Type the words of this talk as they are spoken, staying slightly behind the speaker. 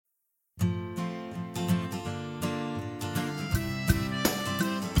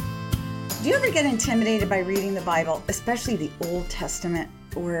Do you ever get intimidated by reading the Bible, especially the Old Testament,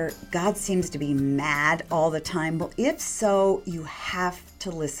 where God seems to be mad all the time? Well, if so, you have to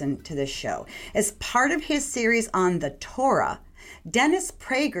listen to this show. As part of his series on the Torah, Dennis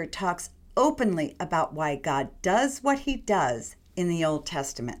Prager talks openly about why God does what he does in the Old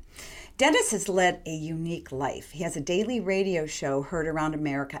Testament. Dennis has led a unique life. He has a daily radio show heard around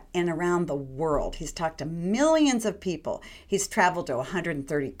America and around the world. He's talked to millions of people. He's traveled to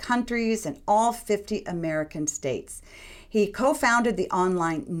 130 countries and all 50 American states. He co-founded the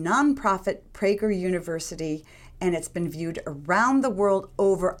online nonprofit Prager University, and it's been viewed around the world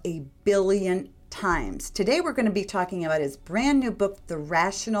over 1 billion times. Today we're going to be talking about his brand new book, The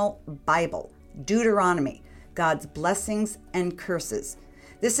Rational Bible, Deuteronomy, God's Blessings and Curses.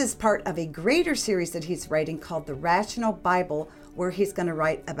 This is part of a greater series that he's writing called The Rational Bible, where he's going to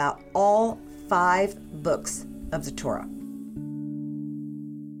write about all 5 books of the Torah.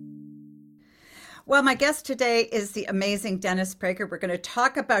 Well, my guest today is the amazing Dennis Prager. We're going to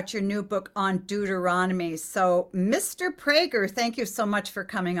talk about your new book on Deuteronomy. So, Mr. Prager, thank you so much for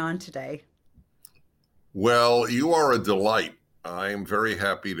coming on today. Well, you are a delight. I am very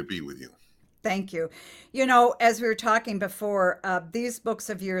happy to be with you. Thank you. You know, as we were talking before, these books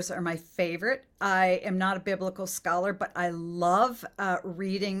of yours are my favorite. I am not a biblical scholar, but I love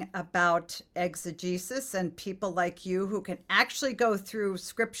reading about exegesis and people like you who can actually go through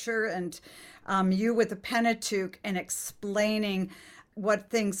scripture and you with the Pentateuch and explaining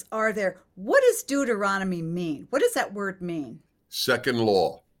what things are there. What does Deuteronomy mean? What does that word mean? Second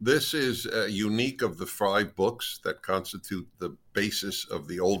law. This is unique of the 5 books that constitute the basis of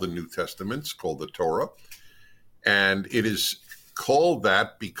the Old and New Testaments, called the Torah. And it is called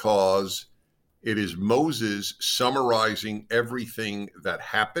that because it is Moses summarizing everything that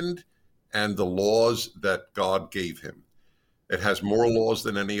happened and the laws that God gave him. It has more laws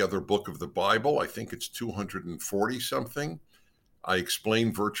than any other book of the Bible. I think it's 240 something. I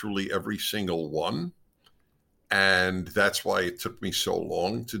explain virtually every single one. And that's why it took me so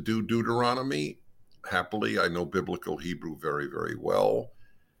long to do Deuteronomy. Happily, I know biblical Hebrew very, very well,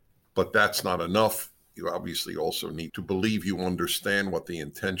 but that's not enough. You obviously also need to believe you understand what the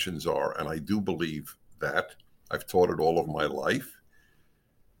intentions are, and I do believe that. I've taught it all of my life.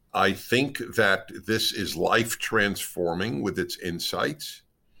 I think that this is life transforming with its insights.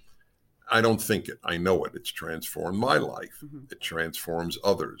 I don't think it. I know it. It's transformed my life. Mm-hmm. It transforms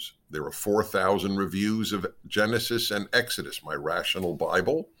others. There are 4,000 reviews of Genesis and Exodus, my Rational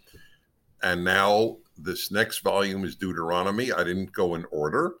Bible. And now this next volume is Deuteronomy. I didn't go in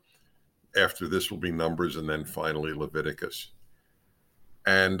order. After this will be Numbers and then finally Leviticus.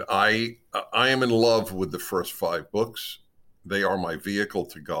 And I am in love with the first 5 books. They are my vehicle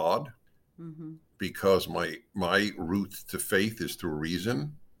to God, mm-hmm. because my route to faith is through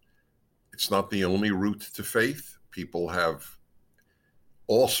reason. It's not the only route to faith. People have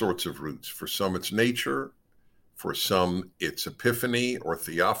all sorts of routes. For some, it's nature. For some, it's epiphany or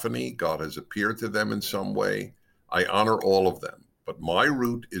theophany. God has appeared to them in some way. I honor all of them. But my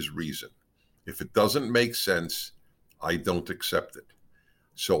route is reason. If it doesn't make sense, I don't accept it.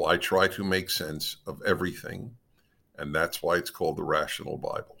 So I try to make sense of everything. And that's why it's called the Rational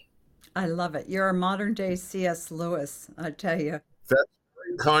Bible. I love it. You're a modern day C.S. Lewis, I tell you. That's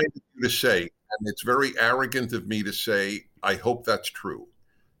very kind of you to say, and it's very arrogant of me to say, I hope that's true.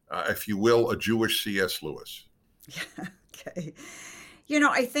 If you will, a Jewish C.S. Lewis. Yeah, okay. You know,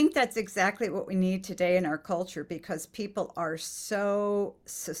 I think that's exactly what we need today in our culture, because people are so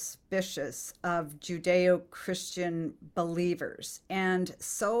suspicious of Judeo-Christian believers. And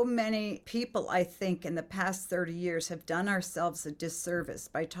so many people, I think, in the past 30 years have done ourselves a disservice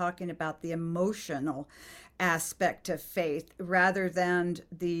by talking about the emotional aspect of faith rather than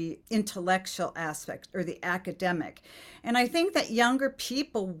the intellectual aspect or the academic. And I think that younger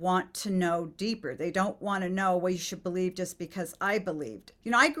people want to know deeper. They don't want to know, well, you should believe just because I believed. You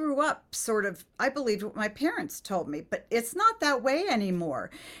know, I grew up I believed what my parents told me, but it's not that way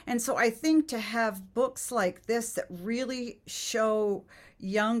anymore. And so I think to have books like this that really show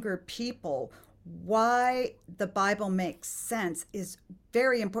younger people why the Bible makes sense is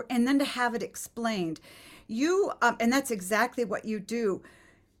very important. And then to have it explained. You, and that's exactly what you do.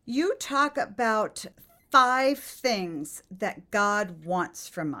 You talk about 5 things that God wants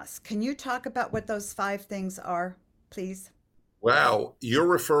from us. Can you talk about what those 5 things are, please? Wow, you're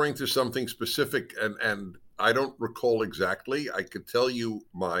referring to something specific, and I don't recall exactly. I could tell you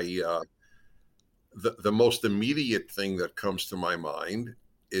my the most immediate thing that comes to my mind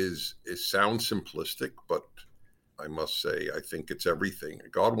is sounds simplistic, but I must say I think it's everything.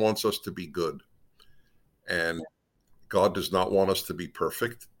 God wants us to be good. And God does not want us to be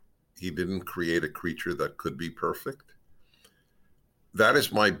perfect. He didn't create a creature that could be perfect. That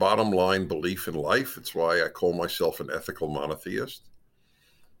is my bottom line belief in life. It's why I call myself an ethical monotheist.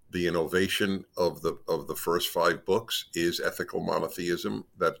 The innovation of the first 5 books is ethical monotheism,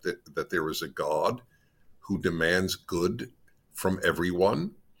 that there is a God who demands good from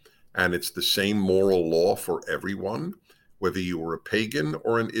everyone, and it's the same moral law for everyone, whether you were a pagan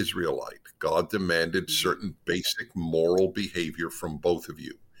or an Israelite. God demanded certain basic moral behavior from both of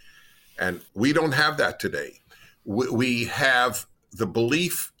you. And we don't have that today. We have the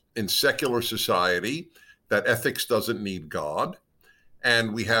belief in secular society that ethics doesn't need God.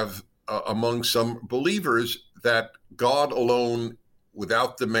 And we have among some believers that God alone,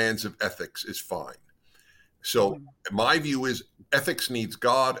 without demands of ethics, is fine. So my view is ethics needs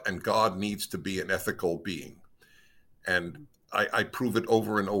God, and God needs to be an ethical being. And I prove it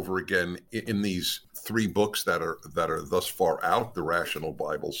over and over again in these 3 books that are thus far out, the Rational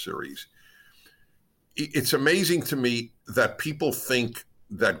Bible series. It's amazing to me that people think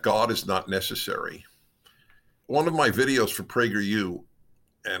that God is not necessary. One of my videos for PragerU,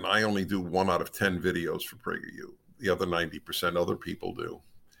 and I only do 1 out of 10 videos for PragerU, the other 90% other people do.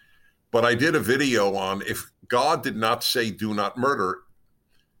 But I did a video on, if God did not say do not murder,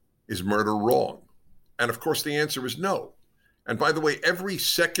 is murder wrong? And of course the answer is no. And by the way, every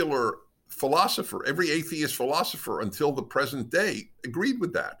secular philosopher, every atheist philosopher until the present day agreed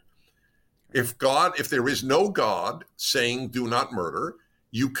with that. If there is no God saying do not murder,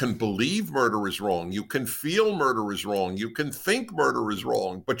 you can believe murder is wrong, you can feel murder is wrong, you can think murder is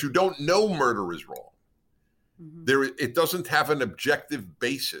wrong, but you don't know murder is wrong. It doesn't have an objective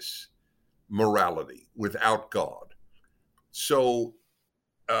basis, morality, without God. So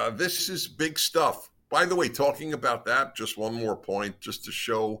this is big stuff. By the way, talking about that, just one more point, just to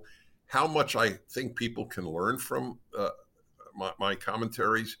show how much I think people can learn from my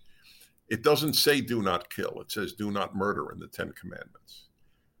commentaries. It doesn't say do not kill. It says do not murder in the 10 Commandments.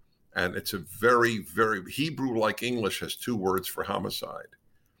 And it's a very, very, Hebrew, like English, has 2 words for homicide.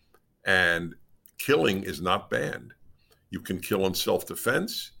 And killing is not banned. You can kill in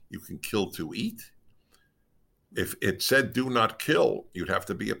self-defense. You can kill to eat. If it said do not kill, you'd have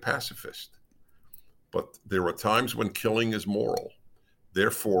to be a pacifist. But there are times when killing is moral.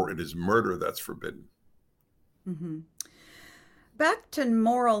 Therefore, it is murder that's forbidden. Back to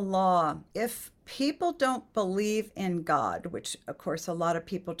moral law. If people don't believe in God, which of course a lot of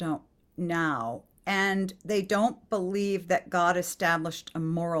people don't now, and they don't believe that God established a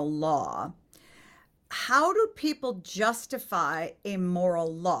moral law, how do people justify a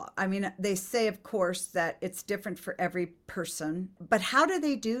moral law? I mean, they say, of course, that it's different for every person, but how do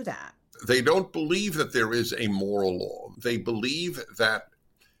they do that? They don't believe that there is a moral law. They believe that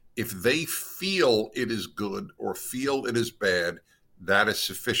if they feel it is good or feel it is bad, that is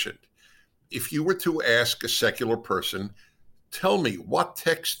sufficient. If you were to ask a secular person, tell me, what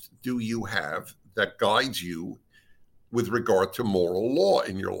text do you have that guides you with regard to moral law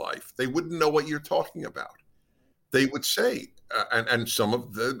in your life? They wouldn't know what you're talking about. They would say, and some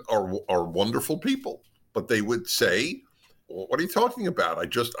of them are wonderful people, but they would say, well, what are you talking about? I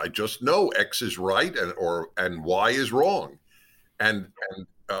just know X is right and Y is wrong.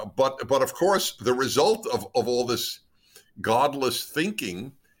 But of course, the result of all this godless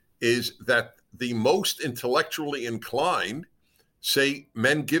thinking is that the most intellectually inclined say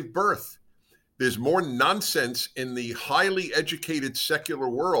men give birth. There's more nonsense in the highly educated secular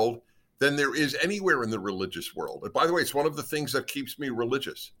world than there is anywhere in the religious world. And by the way, it's one of the things that keeps me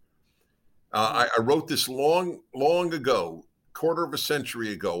religious. I wrote this long ago, 1/4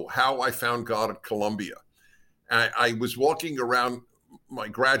 century ago, How I Found God at Columbia. I was walking around my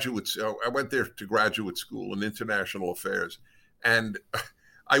graduates. I went there to graduate school in international affairs, and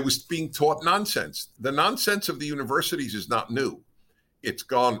I was being taught nonsense. The nonsense of the universities is not new. It's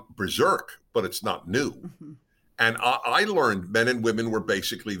gone berserk, but it's not new. And I learned men and women were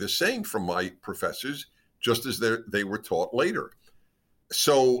basically the same from my professors, just as they were taught later.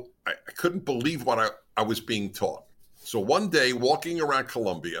 So I couldn't believe what I was being taught. So one day, walking around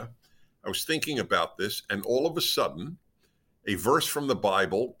Columbia, I was thinking about this, and all of a sudden, a verse from the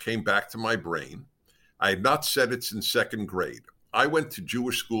Bible came back to my brain. I had not said it since 2nd grade. I went to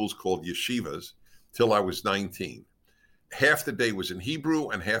Jewish schools called yeshivas till I was 19. Half the day was in Hebrew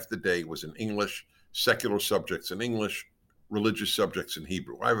and half the day was in English, secular subjects in English, religious subjects in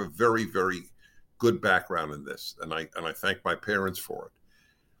Hebrew. I have a very, very good background in this, and I thank my parents for it.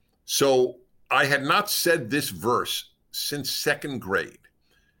 So I had not said this verse since 2nd grade.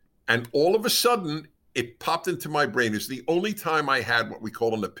 And all of a sudden, it popped into my brain. It's the only time I had what we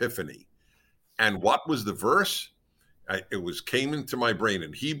call an epiphany. And what was the verse? It came into my brain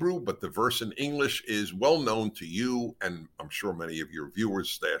in Hebrew, but the verse in English is well known to you, and I'm sure many of your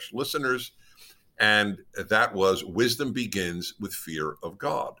viewers / listeners. And that was, wisdom begins with fear of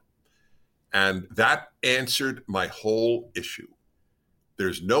God. And that answered my whole issue.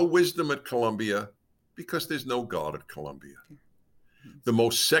 There's no wisdom at Columbia because there's no God at Columbia. The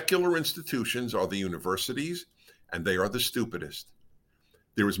most secular institutions are the universities, and they are the stupidest.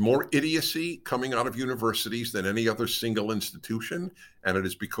 There is more idiocy coming out of universities than any other single institution, and it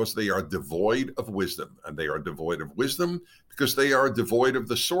is because they are devoid of wisdom. And they are devoid of wisdom because they are devoid of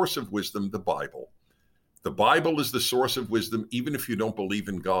the source of wisdom, the Bible. The Bible is the source of wisdom. Even if you don't believe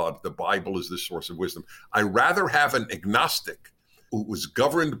in God, the Bible is the source of wisdom. I'd rather have an agnostic who was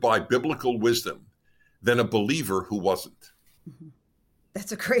governed by biblical wisdom than a believer who wasn't.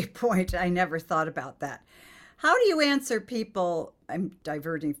 That's a great point. I never thought about that. How do you answer people? I'm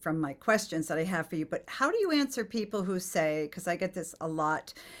diverting from my questions that I have for you, but how do you answer people who say, because I get this a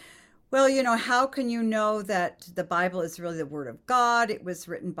lot, well, how can you know that the Bible is really the Word of God? It was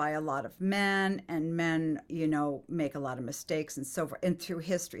written by a lot of men, and men, make a lot of mistakes and so forth, and through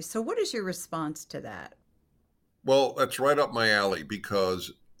history. So what is your response to that? Well, that's right up my alley,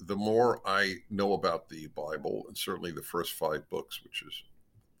 because the more I know about the Bible, and certainly the first 5 books, which is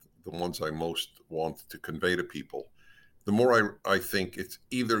the ones I most want to convey to people, the more I think it's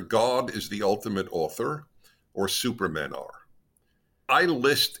either God is the ultimate author or supermen are. I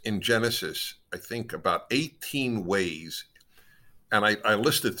list in Genesis, I think, about 18 ways, and I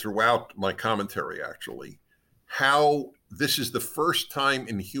listed throughout my commentary, actually, how this is the first time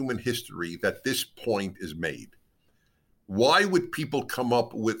in human history that this point is made. Why would people come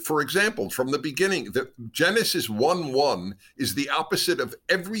up with, for example, from the beginning, the Genesis 1:1 is the opposite of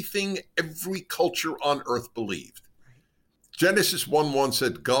everything every culture on earth believed. Genesis 1:1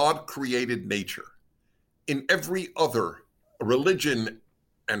 said God created nature. In every other religion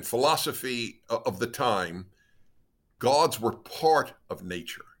and philosophy of the time, gods were part of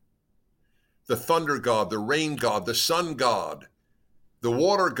nature. The thunder god, the rain god, the sun god, the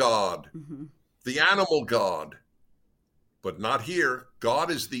water god, the animal god. But not here. God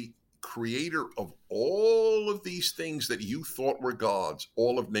is the creator of all of these things that you thought were gods,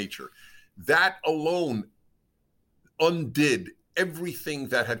 all of nature. That alone undid everything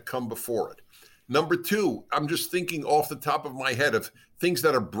that had come before it. Number 2, I'm just thinking off the top of my head of things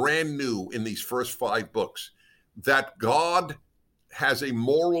that are brand new in these first 5 books, that God has a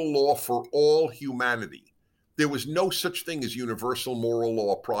moral law for all humanity. There was no such thing as universal moral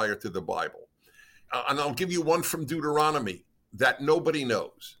law prior to the Bible. And I'll give you one from Deuteronomy that nobody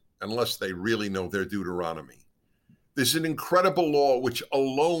knows unless they really know their Deuteronomy. There's an incredible law which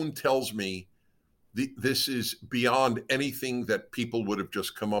alone tells me this is beyond anything that people would have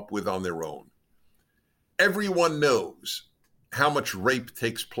just come up with on their own. Everyone knows how much rape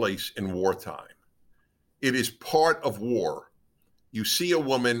takes place in wartime. It is part of war. You see a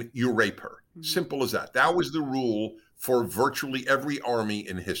woman, you rape her. Simple as that. That was the rule for virtually every army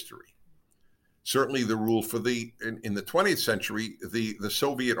in history. Certainly the rule for in the 20th century, the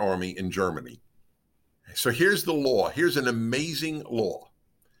Soviet army in Germany. So here's the law. Here's an amazing law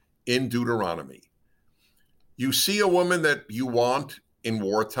in Deuteronomy. You see a woman that you want in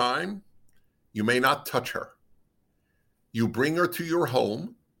wartime, you may not touch her. You bring her to your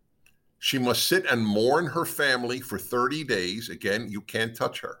home. She must sit and mourn her family for 30 days. Again, you can't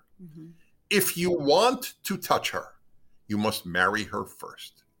touch her. If you want to touch her, you must marry her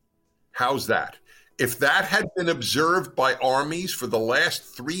first. How's that? If that had been observed by armies for the last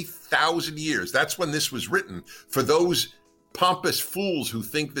 3,000 years, that's when this was written, for those pompous fools who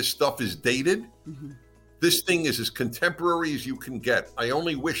think this stuff is dated, this thing is as contemporary as you can get. I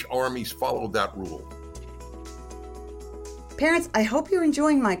only wish armies followed that rule. Parents, I hope you're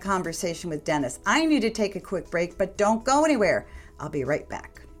enjoying my conversation with Dennis. I need to take a quick break, but don't go anywhere. I'll be right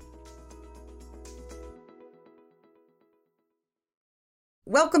back.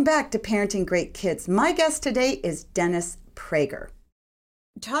 Welcome back to Parenting Great Kids. My guest today is Dennis Prager.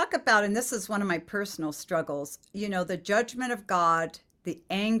 Talk about, and this is one of my personal struggles, the judgment of God, the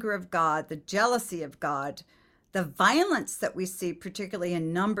anger of God, the jealousy of God, the violence that we see, particularly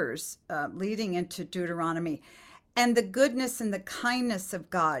in Numbers, leading into Deuteronomy, and the goodness and the kindness of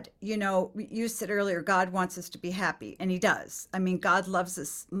God. You said earlier, God wants us to be happy, and he does. I mean, God loves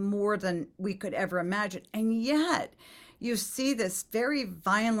us more than we could ever imagine. And yet, you see this very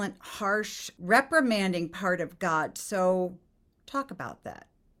violent, harsh, reprimanding part of God. So talk about that.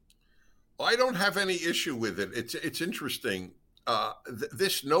 I don't have any issue with it. It's interesting.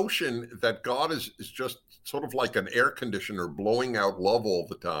 This notion that God is just sort of like an air conditioner blowing out love all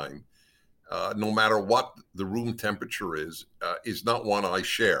the time. no matter what the room temperature is not one I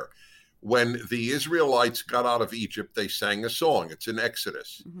share. When the Israelites got out of Egypt, they sang a song. It's in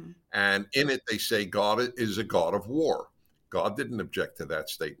Exodus. Mm-hmm. And in it, they say God is a God of war. God didn't object to that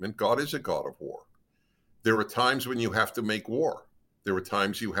statement. God is a God of war. There are times when you have to make war. There are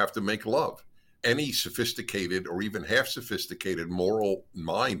times you have to make love. Any sophisticated or even half sophisticated moral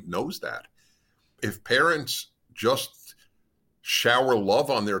mind knows that. If parents just shower love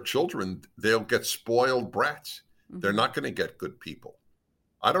on their children, they'll get spoiled brats. Mm-hmm. They're not going to get good people.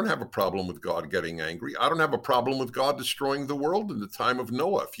 I don't have a problem with God getting angry. I don't have a problem with God destroying the world in the time of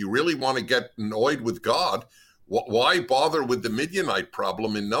Noah. If you really want to get annoyed with God, why bother with the Midianite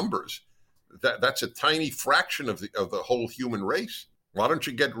problem in Numbers? That's a tiny fraction of the whole human race. Why don't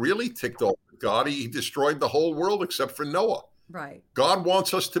you get really ticked off with God? He destroyed the whole world except for Noah. Right. God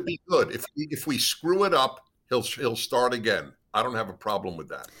wants us to be good. If we screw it up, he'll start again. I don't have a problem with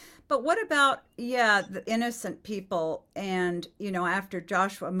that. But what about, the innocent people and, after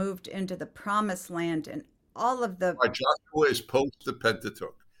Joshua moved into the promised land and all of the... Joshua is post the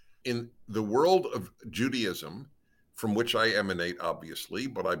Pentateuch. In the world of Judaism, from which I emanate, obviously,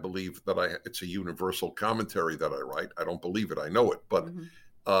 but I believe that it's a universal commentary that I write. I don't believe it, I know it. But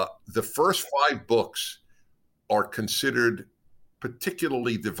the first 5 books are considered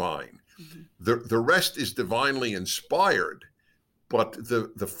particularly divine. Mm-hmm. The rest is divinely inspired. But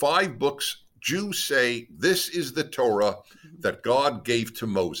the 5 books, Jews say, this is the Torah that God gave to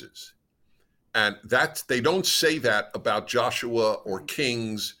Moses. And they don't say that about Joshua or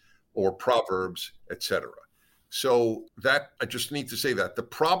Kings or Proverbs, etc. So I just need to say that. The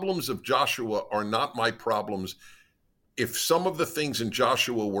problems of Joshua are not my problems. If some of the things in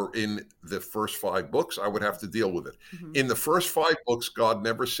Joshua were in the first 5 books, I would have to deal with it. Mm-hmm. In the first 5 books, God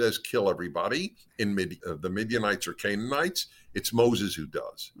never says kill everybody in the Midianites or Canaanites. It's Moses who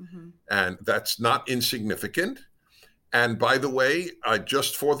does. Mm-hmm. And that's not insignificant. And by the way,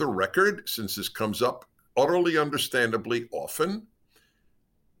 just for the record, since this comes up utterly understandably often,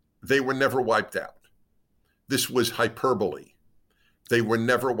 they were never wiped out. This was hyperbole. They were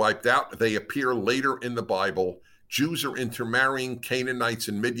never wiped out. They appear later in the Bible. Jews are intermarrying Canaanites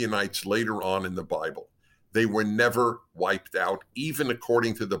and Midianites later on in the Bible. They were never wiped out, even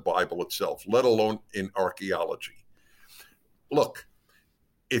according to the Bible itself, let alone in archaeology. Look,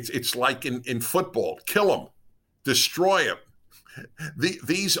 it's like in football, kill them, destroy them.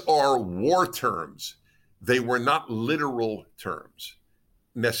 These are war terms. They were not literal terms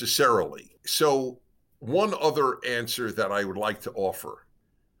necessarily. So one other answer that I would like to offer,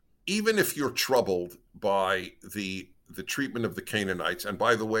 even if you're troubled by the treatment of the Canaanites, and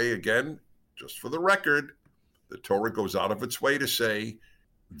by the way, again, just for the record, the Torah goes out of its way to say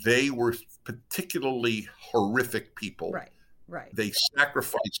they were particularly horrific people. Right. They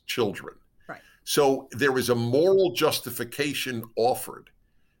sacrificed children. Right. So there is a moral justification offered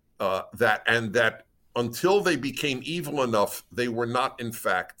that until they became evil enough, they were not, in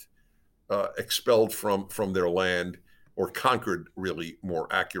fact, expelled from their land, or conquered, really more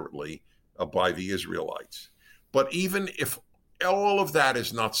accurately, by the Israelites. But even if all of that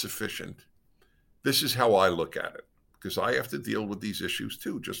is not sufficient, this is how I look at it, because I have to deal with these issues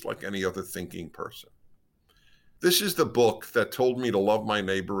too, just like any other thinking person. This is the book that told me to love my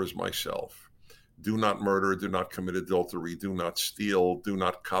neighbor as myself. Do not murder, do not commit adultery, do not steal, do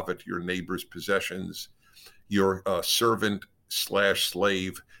not covet your neighbor's possessions. Your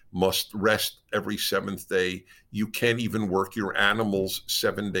servant/slave must rest every 7th day. You can't even work your animals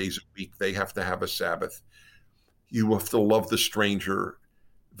 7 days a week. They have to have a Sabbath. You have to love the stranger.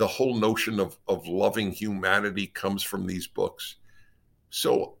 The whole notion of loving humanity comes from these books.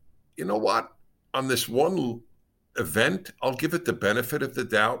 So, you know what? On this one event, I'll give it the benefit of the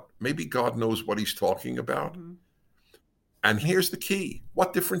doubt. Maybe God knows what he's talking about. Mm-hmm. And here's the key.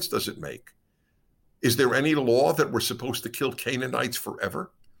 What difference does it make? Is there any law that we're supposed to kill Canaanites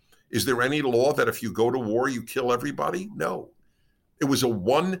forever? Is there any law that if you go to war, you kill everybody? No. It was a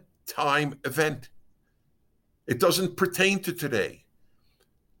one-time event. It doesn't pertain to today.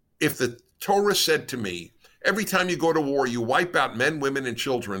 If the Torah said to me, every time you go to war, you wipe out men, women, and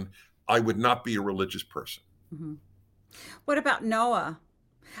children, I would not be a religious person. Mm-hmm. What about Noah?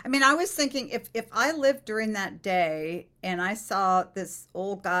 I mean, I was thinking if I lived during that day and I saw this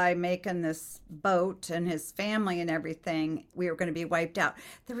old guy making this boat and his family and everything, we were going to be wiped out.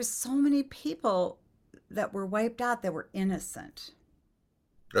 There were so many people that were wiped out that were innocent.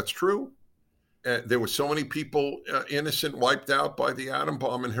 That's true. There were so many people innocent wiped out by the atom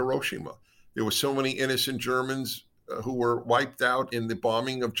bomb in Hiroshima. There were so many innocent Germans who were wiped out in the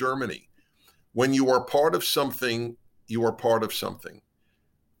bombing of Germany. When you are part of something, you are part of something.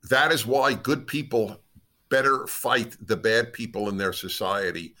 That is why good people better fight the bad people in their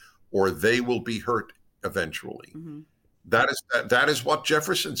society, or they will be hurt eventually. Hmm. That is what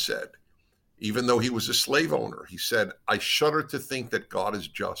Jefferson said. Even though he was a slave owner, he said, "I shudder to think that God is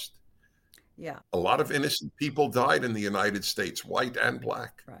just." Yeah, A lot of innocent people died in the United States, white and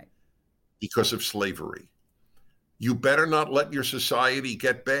black, right. because of slavery. You better not let your society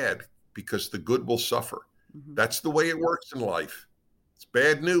get bad, because the good will suffer. Hmm. That's the way it works in life. It's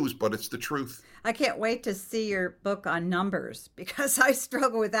bad news, but it's the truth. I can't wait to see your book on Numbers because I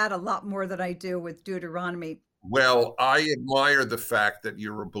struggle with that a lot more than I do with Deuteronomy. Well, I admire the fact that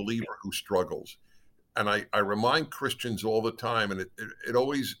you're a believer who struggles. And I remind Christians all the time, and it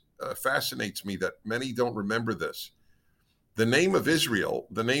always fascinates me that many don't remember this. The name of Israel,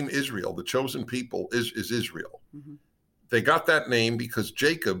 the name Israel, the chosen people, is Israel. Hmm. They got that name because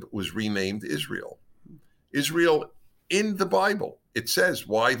Jacob was renamed Israel. Israel in the Bible, it says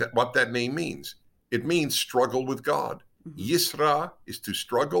what that name means. It means struggle with God. Hmm. Yisra is to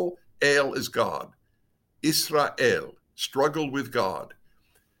struggle, El is God. Israel, struggle with God.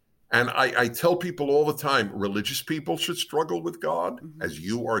 And I tell people all the time, religious people should struggle with God, Hmm. as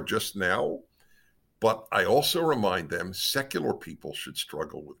you are just now. But I also remind them secular people should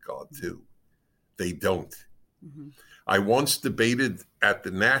struggle with God too. They don't. Hmm. I once debated at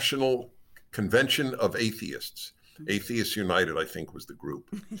the National Convention of Atheists. Atheists United, I think, was the group.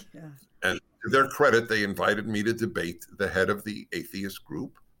 Yeah. And to their credit, they invited me to debate the head of the atheist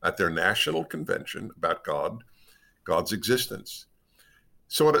group at their national convention about God, God's existence.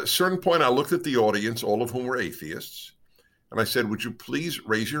 So at a certain point, I looked at the audience, all of whom were atheists, and I said, "Would you please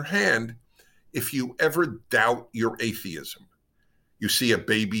raise your hand if you ever doubt your atheism?" You see a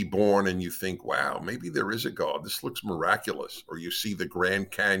baby born and you think, "Wow, maybe there is a God. This looks miraculous." Or you see the Grand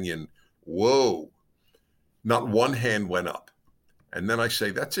Canyon. Whoa. Not one hand went up. And then I say,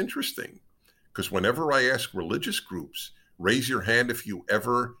 that's interesting. Because whenever I ask religious groups, raise your hand if you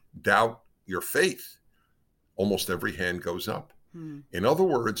ever doubt your faith, almost every hand goes up. Hmm. In other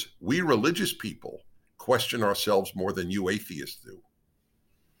words, we religious people question ourselves more than you atheists do.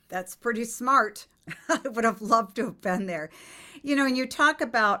 That's pretty smart. I would have loved to have been there. And you talk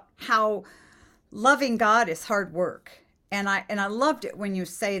about how loving God is hard work. And I loved it when you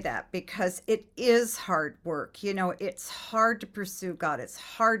say that because it is hard work. It's hard to pursue God. It's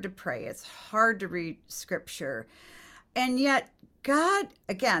hard to pray. It's hard to read scripture. And yet God,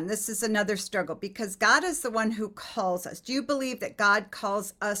 again, this is another struggle because God is the one who calls us. Do you believe that God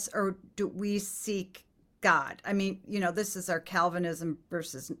calls us or do we seek God? I mean, this is our Calvinism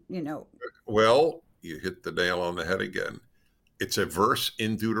versus, Well, you hit the nail on the head again. It's a verse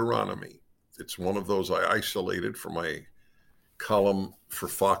in Deuteronomy. It's one of those I isolated from my column for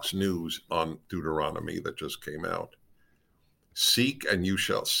Fox News on Deuteronomy that just came out. Seek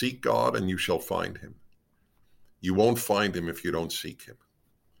God and you shall find him. You won't find him if you don't seek him.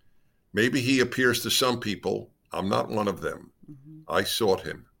 Maybe he appears to some people. I'm not one of them. Mhm. I sought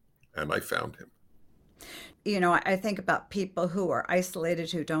him and I found him. I think about people who are isolated,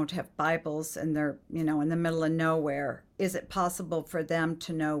 who don't have Bibles, and they're, in the middle of nowhere. Is it possible for them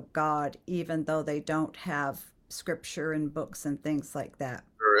to know God even though they don't have scripture and books and things like that?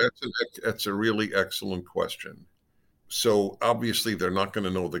 That's a really excellent question. So obviously they're not going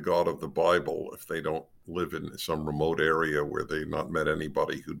to know the God of the Bible if they don't live in some remote area where they've not met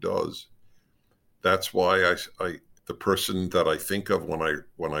anybody who does. That's why the person that I think of when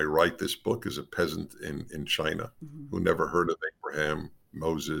I write this book is a peasant in China Mhm. who never heard of Abraham,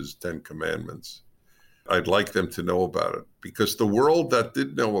 Moses, Ten Commandments. I'd like them to know about it because the world that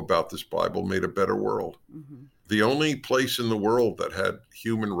did know about this Bible made a better world. Mhm. The only place in the world that had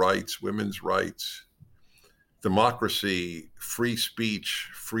human rights, women's rights, democracy, free speech,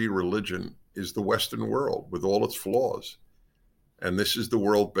 free religion is the Western world with all its flaws. And this is the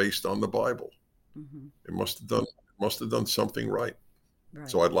world based on the Bible. Mhm. It must have done something right. Right.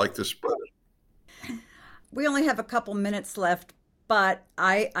 So I'd like to spread it. We only have a couple minutes left, but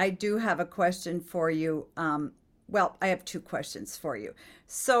I do have a question for you. Well, I have two questions for you.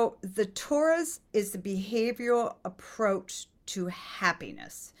 So the Torahs is the behavioral approach to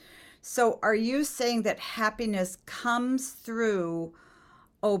happiness. So are you saying that happiness comes through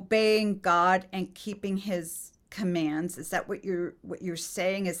obeying God and keeping his commands? Is that what you're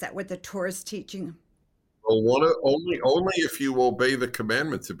saying? Is that what the Torah is teaching? Well, only if you obey the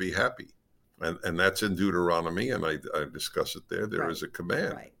commandment to be happy. And that's in Deuteronomy, and I discuss it there. There Right, is a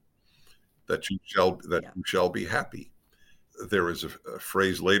command right. that Yeah. you shall be happy. There is a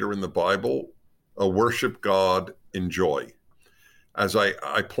phrase later in the Bible, worship God in joy. As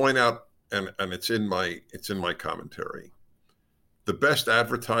I point out, and it's in my commentary, The best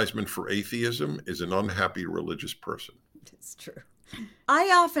advertisement for atheism is an unhappy religious person. It's true.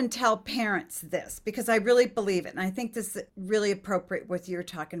 I often tell parents this because I really believe it. And I think this is really appropriate with what you're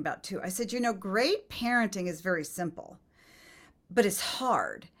talking about too. I said, great parenting is very simple, but it's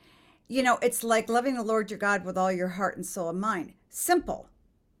hard. It's like loving the Lord your God with all your heart and soul and mind. Simple.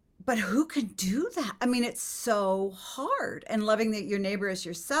 But who can do that? I mean, it's so hard. And loving your neighbor as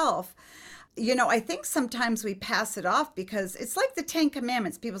yourself. I think sometimes we pass it off because it's like the 10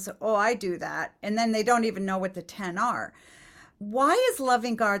 Commandments. People say, oh, I do that. And then they don't even know what the 10 are. Why is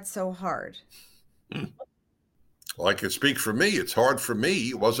loving God so hard? Well, I can speak for me. It's hard for me.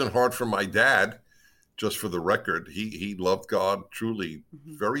 It wasn't hard for my dad, just for the record. He loved God truly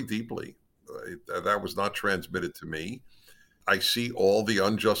very deeply. That was not transmitted to me. I see all the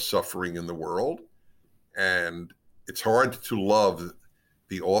unjust suffering in the world, and it's hard to love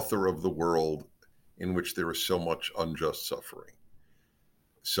the author of the world in which there is so much unjust suffering.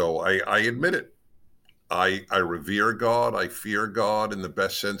 So I admit it. I revere God. I fear God in the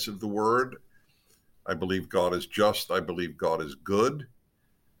best sense of the word. I believe God is just. I believe God is good.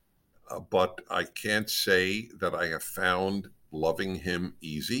 But I can't say that I have found loving him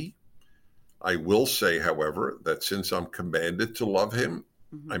easy. I will say, however, that since I'm commanded to love him,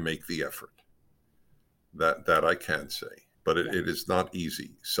 I make the effort. That I can say. But it is not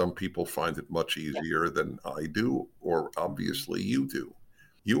easy. Some people find it much easier than I do, or obviously you do.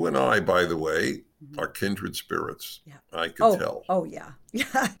 You and I, by the way, are kindred spirits. Yeah. I could tell. Oh, yeah.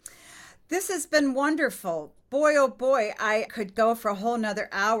 Yeah. This has been wonderful. Boy, oh boy, I could go for a whole nother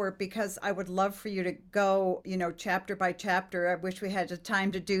hour because I would love for you to go, chapter by chapter. I wish we had the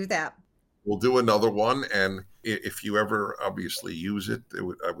time to do that. We'll do another one. And if you ever obviously use it,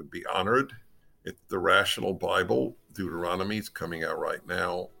 I would be honored. The Rational Bible, Deuteronomy, is coming out right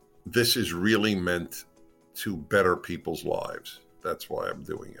now. This is really meant to better people's lives. That's why I'm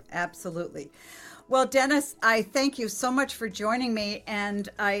doing it. Absolutely. Well, Dennis, I thank you so much for joining me, and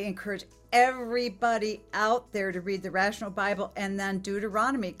I encourage everybody out there to read the Rational Bible and then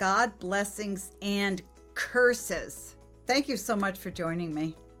Deuteronomy, God, blessings, and curses. Thank you so much for joining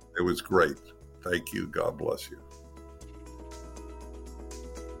me. It was great. Thank you. God bless you.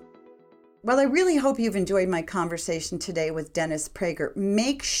 Well, I really hope you've enjoyed my conversation today with Dennis Prager.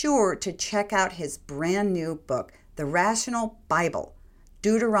 Make sure to check out his brand new book, The Rational Bible,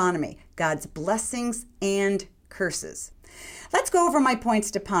 Deuteronomy, God's Blessings and Curses. Let's go over my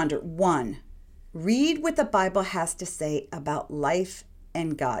points to ponder. 1, read what the Bible has to say about life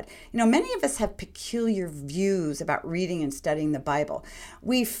and God. Many of us have peculiar views about reading and studying the Bible.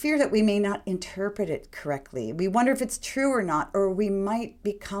 We fear that we may not interpret it correctly. We wonder if it's true or not, or we might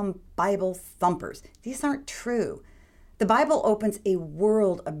become Bible thumpers. These aren't true. The Bible opens a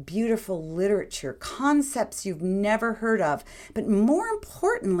world of beautiful literature, concepts you've never heard of, but more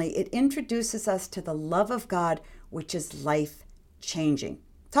importantly, it introduces us to the love of God, which is life-changing.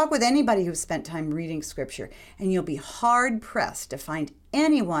 Talk with anybody who's spent time reading Scripture, and you'll be hard-pressed to find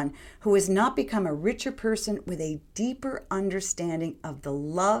anyone who has not become a richer person with a deeper understanding of the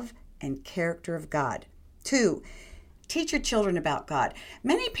love and character of God. 2, teach your children about God.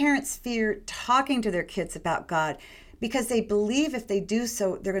 Many parents fear talking to their kids about God because they believe if they do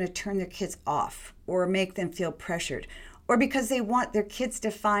so, they're going to turn their kids off or make them feel pressured, or because they want their kids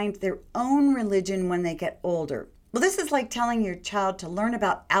to find their own religion when they get older. Well, this is like telling your child to learn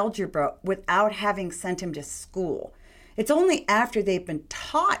about algebra without having sent him to school. It's only after they've been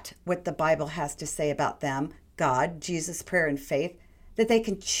taught what the Bible has to say about them, God, Jesus, prayer, and faith, that they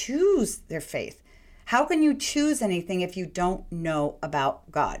can choose their faith. How can you choose anything if you don't know about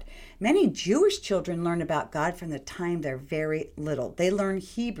God? Many Jewish children learn about God from the time they're very little. They learn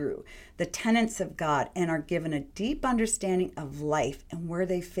Hebrew, the tenets of God, and are given a deep understanding of life and where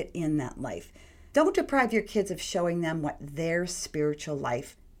they fit in that life. Don't deprive your kids of showing them what their spiritual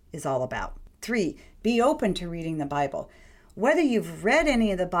life is all about. 3, be open to reading the Bible. Whether you've read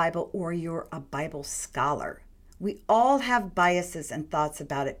any of the Bible or you're a Bible scholar, we all have biases and thoughts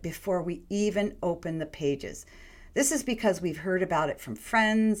about it before we even open the pages. This is because we've heard about it from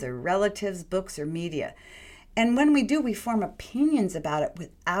friends or relatives, books, or media. And when we do, we form opinions about it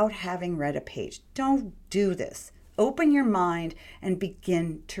without having read a page. Don't do this. Open your mind and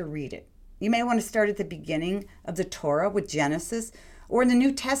begin to read it. You may want to start at the beginning of the Torah with Genesis, or in the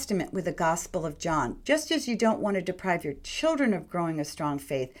New Testament with the Gospel of John. Just as you don't want to deprive your children of growing a strong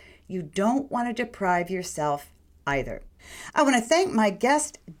faith, you don't want to deprive yourself either. I want to thank my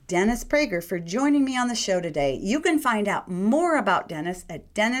guest, Dennis Prager for joining me on the show today. You can find out more about Dennis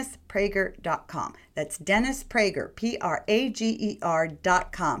at DennisPrager.com. That's Dennis Prager, Prager.com.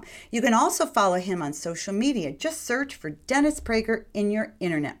 You can also follow him on social media. Just search for Dennis Prager in your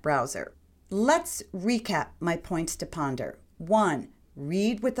internet browser. Let's recap my points to ponder. 1.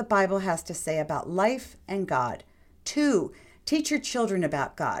 Read what the Bible has to say about life and God. 2. Teach your children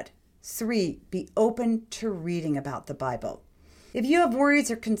about God. 3. Be open to reading about the Bible. If you have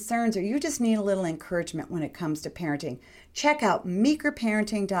worries or concerns, or you just need a little encouragement when it comes to parenting, check out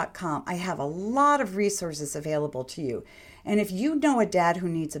meekerparenting.com. I have a lot of resources available to you. And if you know a dad who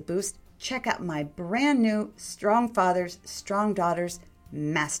needs a boost, check out my brand new Strong Fathers, Strong Daughters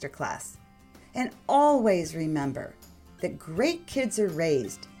Masterclass. And always remember that great kids are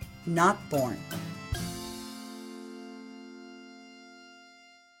raised, not born.